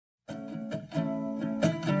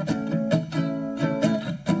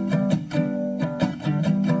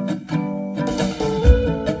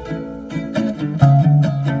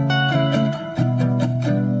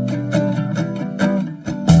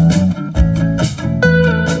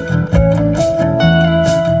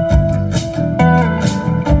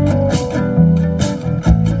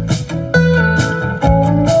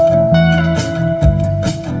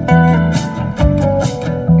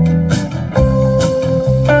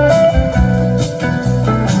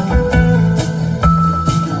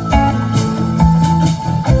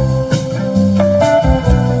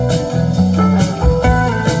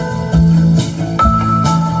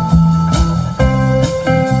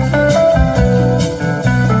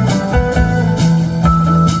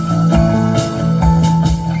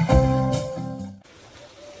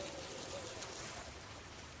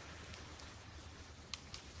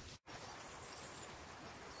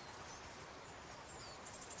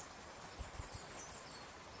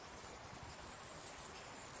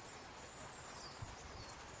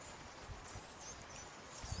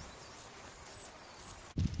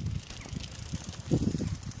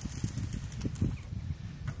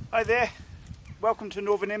Hi there, welcome to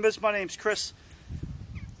Northern Embers. My name's Chris.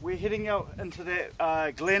 We're heading out into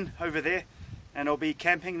that glen over there, and I'll be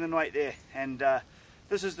camping the night there. And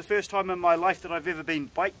this is the first time in my life that I've ever been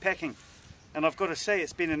bike packing, and I've got to say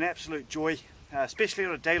it's been an absolute joy, especially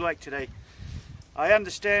on a day like today. I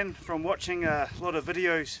understand from watching a lot of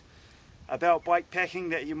videos about bike packing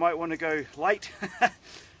that you might want to go light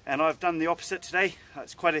and I've done the opposite today.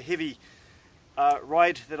 It's quite a heavy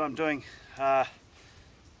ride that I'm doing.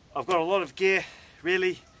 I've got a lot of gear,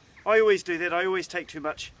 really. I always do that, I always take too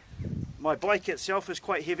much. My bike itself is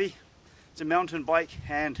quite heavy. It's a mountain bike,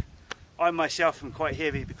 and I myself am quite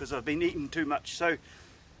heavy because I've been eating too much. So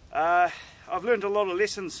I've learned a lot of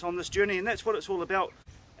lessons on this journey, and that's what it's all about.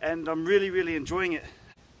 And I'm really enjoying it.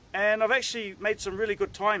 And I've actually made some really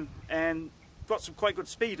good time and got some quite good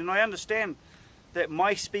speed. And I understand that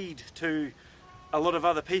my speed to a lot of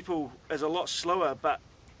other people is a lot slower, but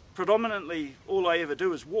predominantly all I ever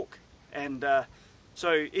do is walk, and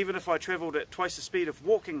so even if I travelled at twice the speed of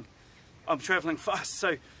walking, I'm travelling fast,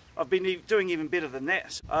 so I've been doing even better than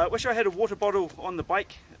that. I wish I had a water bottle on the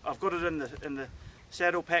bike. I've got it in the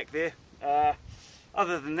saddle pack there.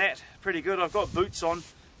 Other than that, pretty good. I've got boots on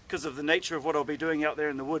because of the nature of what I'll be doing out there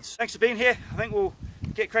in the woods. Thanks for being here. I think we'll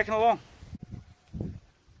get cracking along.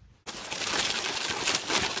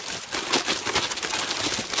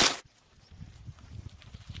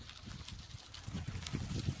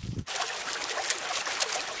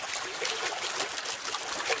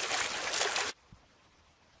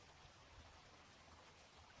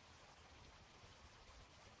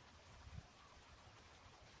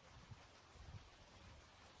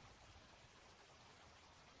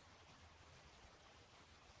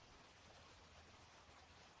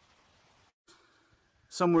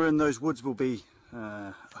 Somewhere in those woods will be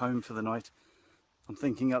home for the night. I'm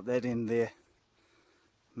thinking up that end there,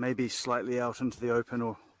 maybe slightly out into the open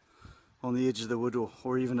or on the edge of the wood,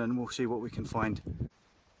 or even in. We'll see what we can find.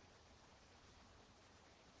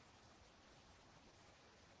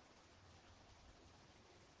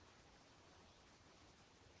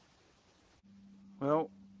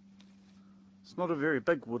 Well, it's not a very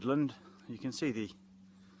big woodland. You can see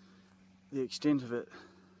the extent of it.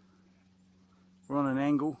 We're on an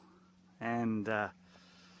angle, and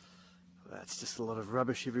it's just a lot of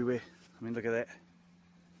rubbish everywhere. I mean, look at that.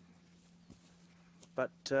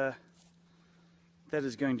 But that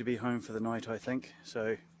is going to be home for the night, I think.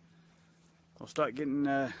 So I'll start getting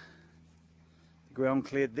the ground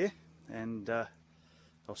cleared there, and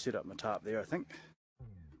I'll set up my tarp there, I think.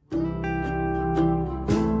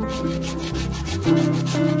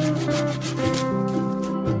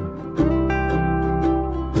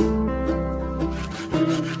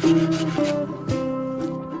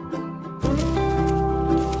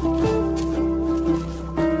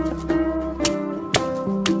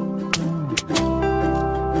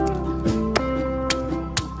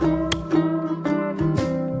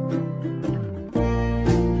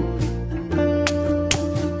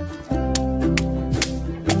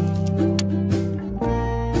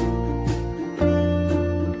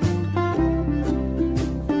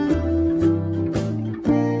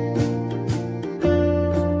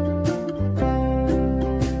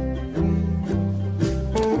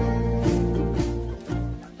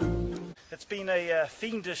 Been a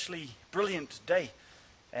fiendishly brilliant day,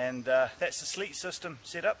 and that's the sleet system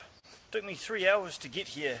set up. Took me 3 hours to get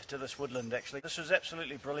here to this woodland. Actually, this was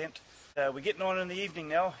absolutely brilliant. We're getting on in the evening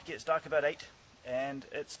now. It gets dark about 8, and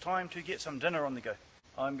it's time to get some dinner on the go.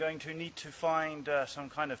 I'm going to need to find some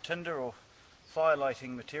kind of tinder or fire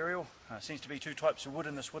lighting material. Seems to be 2 types of wood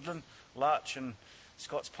in this woodland, larch and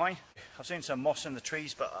Scots pine. I've seen some moss in the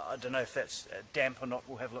trees, but I don't know if that's damp or not.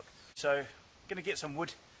 We'll have a look. So I'm going to get some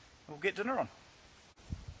wood. We'll get dinner on.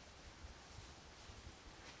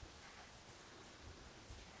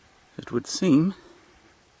 It would seem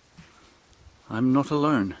I'm not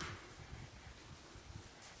alone.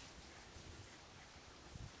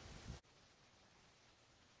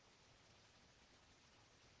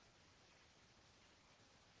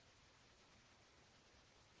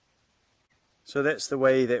 So that's the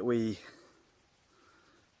way that we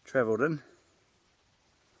travelled in.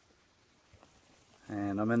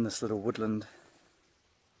 And I'm in this little woodland.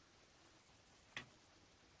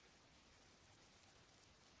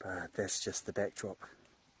 But that's just the backdrop.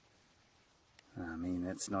 I mean,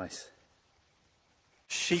 that's nice.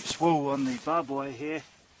 Sheep's wool on the barbed wire here.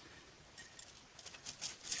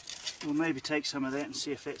 We'll maybe take some of that and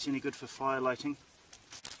see if that's any good for fire lighting.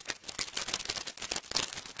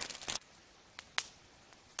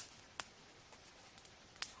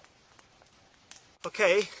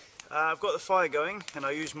 Okay, I've got the fire going, and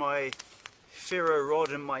I use my ferro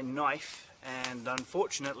rod in my knife, and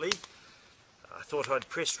unfortunately I thought I'd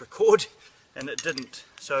pressed record and it didn't.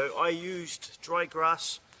 So I used dry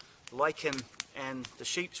grass, lichen and the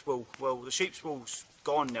sheep's wool. Well, the sheep's wool's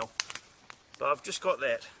gone now, but I've just got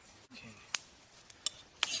that. Okay.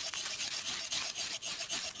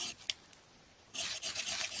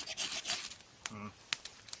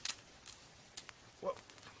 Well,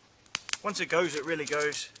 once it goes, it really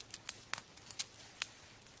goes.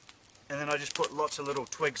 And then I just put lots of little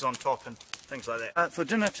twigs on top and things like that. For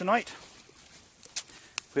dinner tonight,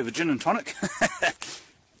 we have a gin and tonic.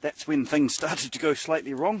 That's when things started to go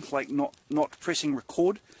slightly wrong, like not pressing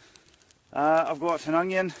record. I've got an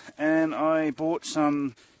onion, and I bought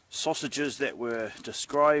some sausages that were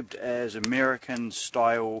described as American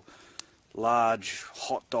style large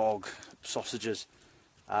hot dog sausages.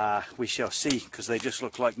 We shall see, because they just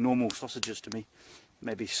look like normal sausages to me,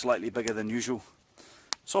 maybe slightly bigger than usual.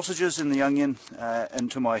 Sausages and the onion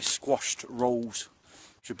into my squashed rolls,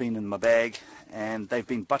 which have been in my bag, and they've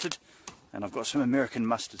been buttered, and I've got some American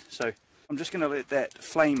mustard. So I'm just going to let that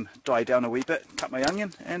flame die down a wee bit, cut my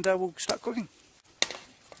onion, and we'll start cooking.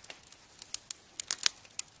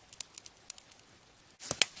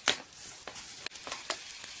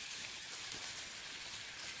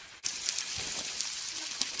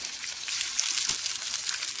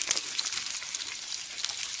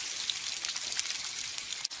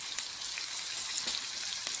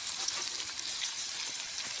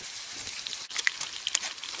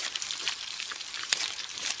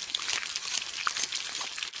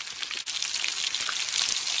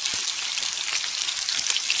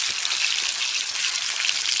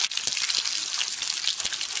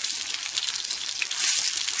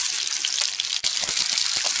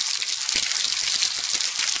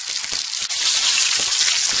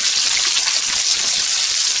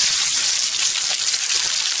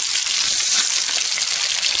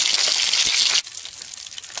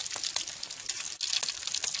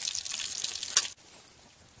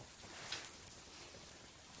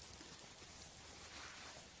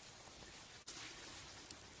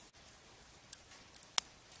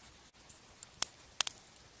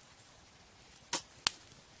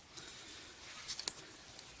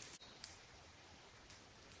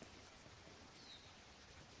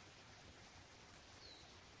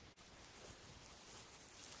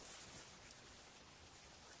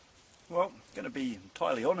 Well, going to be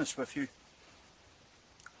entirely honest with you,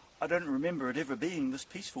 I don't remember it ever being this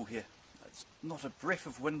peaceful here. It's not a breath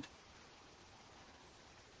of wind.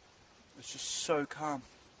 It's just so calm,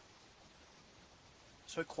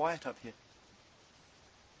 so quiet up here.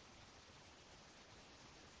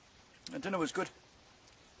 And dinner was good,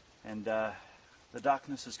 and the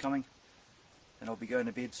darkness is coming, and I'll be going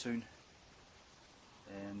to bed soon.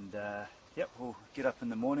 And yep, we'll get up in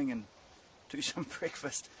the morning and do some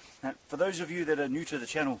breakfast. Now, for those of you that are new to the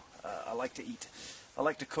channel, I like to eat. I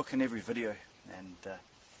like to cook in every video, and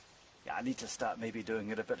yeah, I need to start maybe doing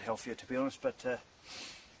it a bit healthier, to be honest. But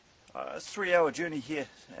it's a 3-hour journey here,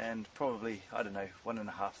 and probably, I don't know,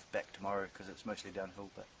 1.5 back tomorrow, because it's mostly downhill.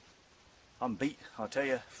 But I'm beat, I'll tell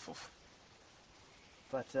you.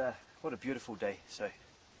 But what a beautiful day. So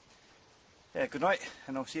yeah, good night,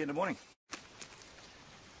 and I'll see you in the morning.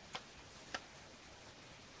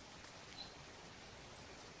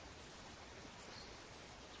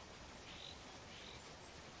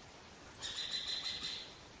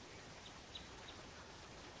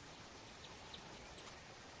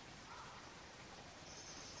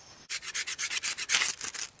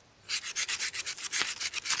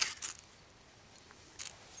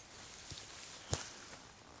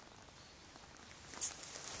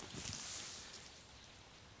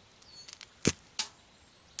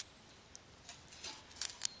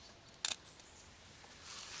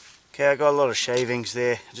 Okay, I got a lot of shavings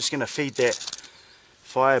there. I'm just going to feed that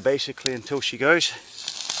fire basically until she goes.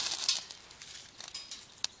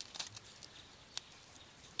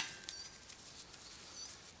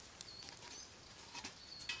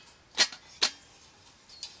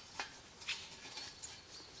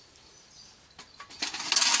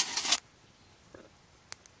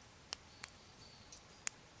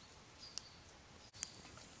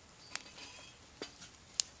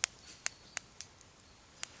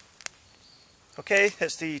 Okay,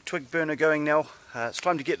 that's the twig burner going now. It's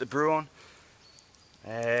time to get the brew on.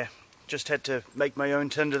 Just had to make my own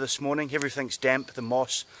tinder this morning. Everything's damp, the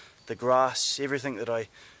moss, the grass, everything that I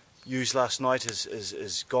used last night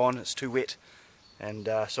is gone, it's too wet. And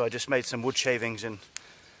so I just made some wood shavings and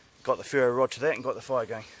got the ferro rod to that and got the fire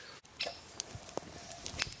going.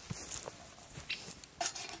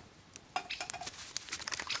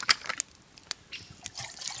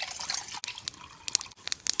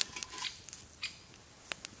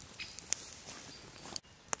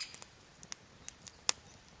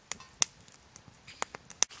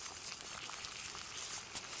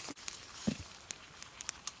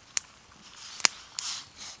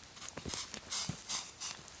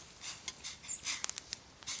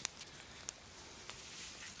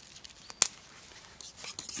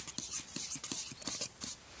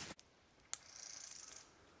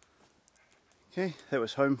 Okay, that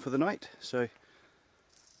was home for the night, so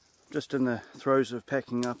just in the throes of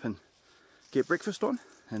packing up and get breakfast on,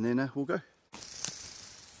 and then we'll go.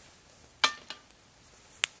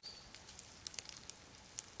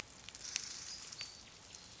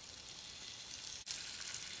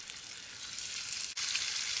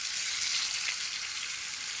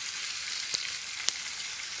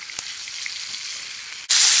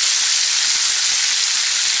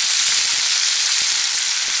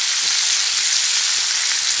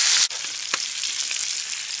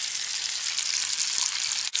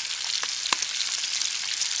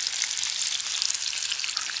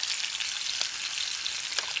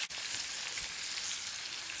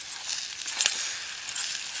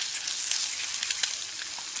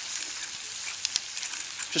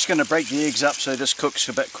 Just going to break the eggs up so this cooks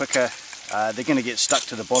a bit quicker. They're going to get stuck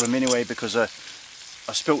to the bottom anyway because I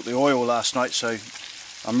spilt the oil last night, so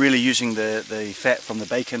I'm really using the fat from the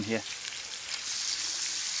bacon here.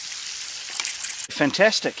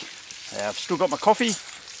 Fantastic. I've still got my coffee.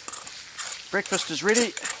 Breakfast is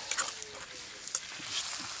ready.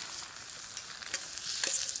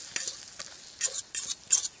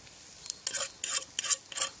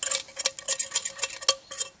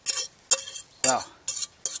 Wow.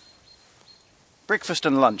 Breakfast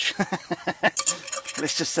and lunch.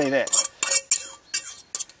 Let's just say that.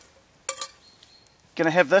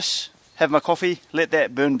 Gonna have this, have my coffee, let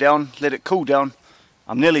that burn down, let it cool down.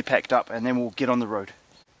 I'm nearly packed up and then we'll get on the road.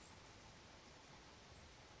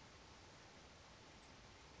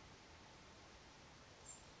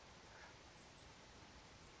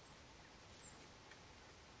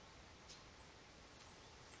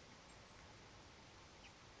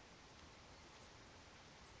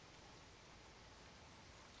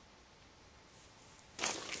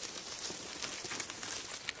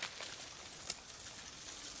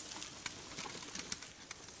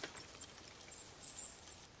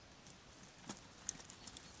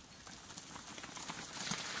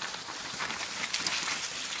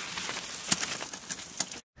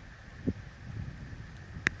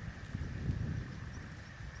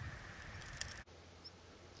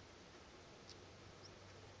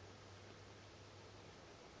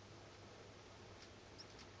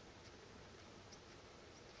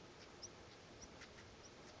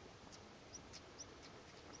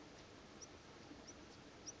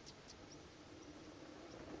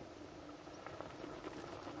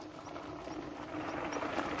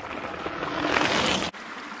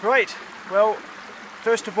 Right, well,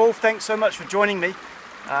 first of all, thanks so much for joining me.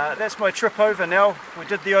 That's my trip over now. We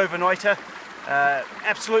did the overnighter.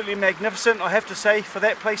 Absolutely magnificent, I have to say, for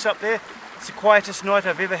that place up there. It's the quietest night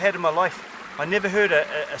I've ever had in my life. I never heard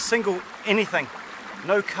a single anything.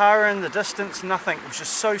 No car in the distance, nothing. It was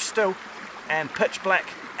just so still and pitch black,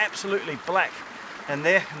 absolutely black in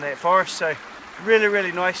there, in that forest. So really,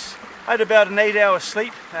 really nice. I had about an 8-hour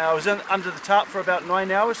sleep. I was under the tarp for about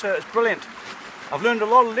 9 hours, so it was brilliant. I've learned a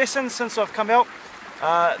lot of lessons since I've come out.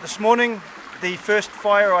 This morning, the first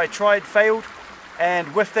fire I tried failed,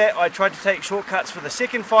 and with that I tried to take shortcuts for the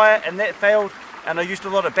second fire, and that failed, and I used a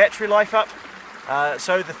lot of battery life up.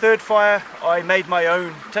 So the third fire, I made my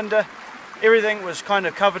own tinder. Everything was kind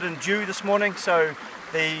of covered in dew this morning, so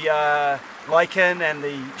the lichen and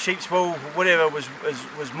the sheep's wool, whatever,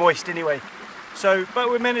 was moist anyway. So,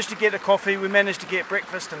 but we managed to get a coffee, we managed to get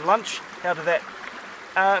breakfast and lunch out of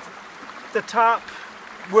that. The tarp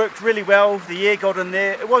worked really well, the air got in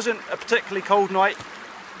there. It wasn't a particularly cold night.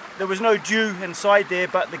 There was no dew inside there,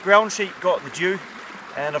 but the ground sheet got the dew.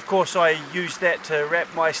 And of course I used that to wrap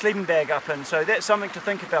my sleeping bag up in, so that's something to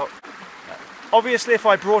think about. Obviously if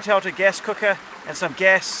I brought out a gas cooker and some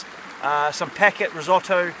gas, some packet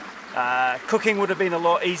risotto, cooking would have been a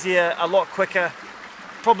lot easier, a lot quicker,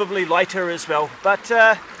 probably lighter as well. But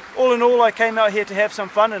all in all, I came out here to have some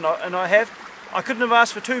fun, and I have. I couldn't have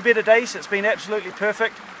asked for 2 better days. It's been absolutely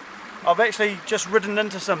perfect. I've actually just ridden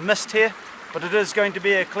into some mist here, but it is going to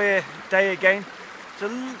be a clear day again. So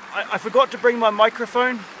I forgot to bring my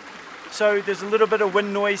microphone, so there's a little bit of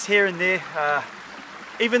wind noise here and there,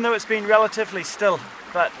 even though it's been relatively still,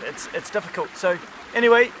 but it's difficult. So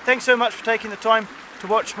anyway, thanks so much for taking the time to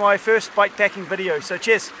watch my first bike packing video. So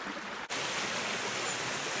cheers.